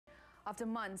After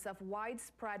months of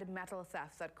widespread metal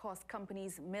theft that cost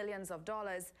companies millions of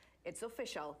dollars, it's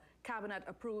official. Cabinet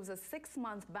approves a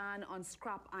 6-month ban on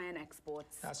scrap iron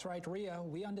exports. That's right, Ria.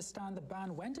 We understand the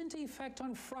ban went into effect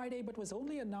on Friday but was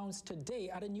only announced today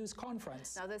at a news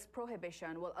conference. Now, this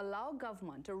prohibition will allow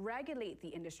government to regulate the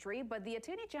industry, but the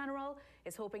Attorney General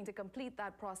is hoping to complete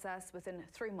that process within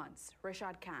 3 months.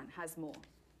 Rishard Khan has more.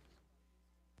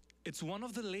 It's one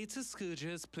of the latest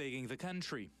scourges plaguing the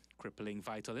country, crippling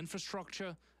vital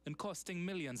infrastructure and costing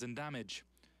millions in damage.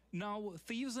 Now,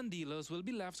 thieves and dealers will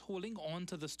be left holding on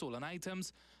to the stolen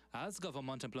items as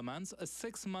government implements a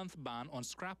 6-month ban on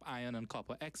scrap iron and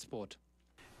copper export.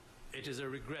 It is a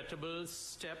regrettable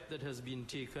step that has been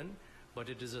taken, but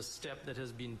it is a step that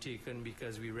has been taken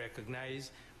because we recognize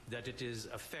that it is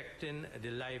affecting the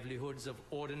livelihoods of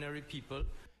ordinary people.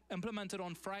 Implemented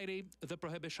on Friday, the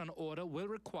prohibition order will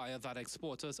require that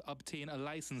exporters obtain a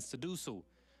license to do so.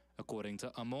 According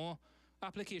to Amor,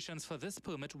 applications for this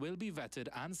permit will be vetted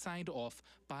and signed off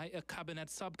by a cabinet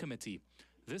subcommittee.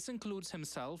 This includes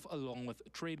himself along with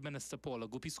Trade Minister Paula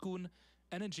Guppiskoon,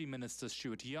 Energy Minister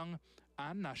Stuart Young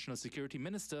and National Security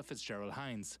Minister Fitzgerald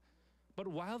Hines. But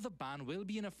while the ban will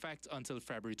be in effect until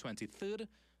February 23rd,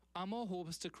 Amor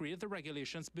hopes to create the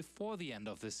regulations before the end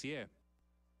of this year.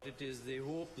 It is the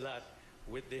hope that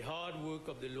with the hard work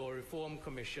of the Law Reform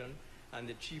Commission and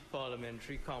the Chief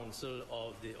Parliamentary Counsel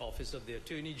of the Office of the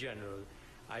Attorney General,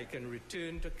 I can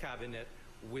return to Cabinet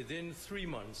within 3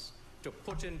 months to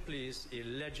put in place a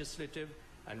legislative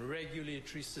and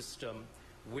regulatory system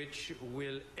which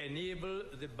will enable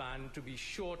the ban to be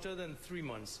shorter than 3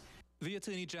 months. The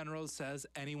Attorney General says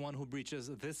anyone who breaches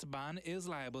this ban is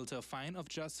liable to a fine of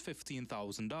just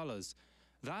 $15,000.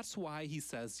 That's why he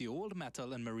says the Old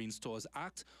Metal and Marine Stores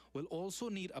Act will also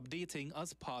need updating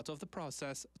as part of the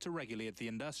process to regulate the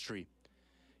industry.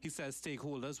 He says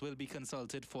stakeholders will be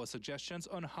consulted for suggestions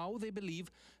on how they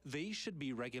believe they should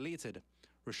be regulated.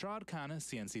 Rishard Khan,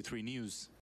 CNC3 News.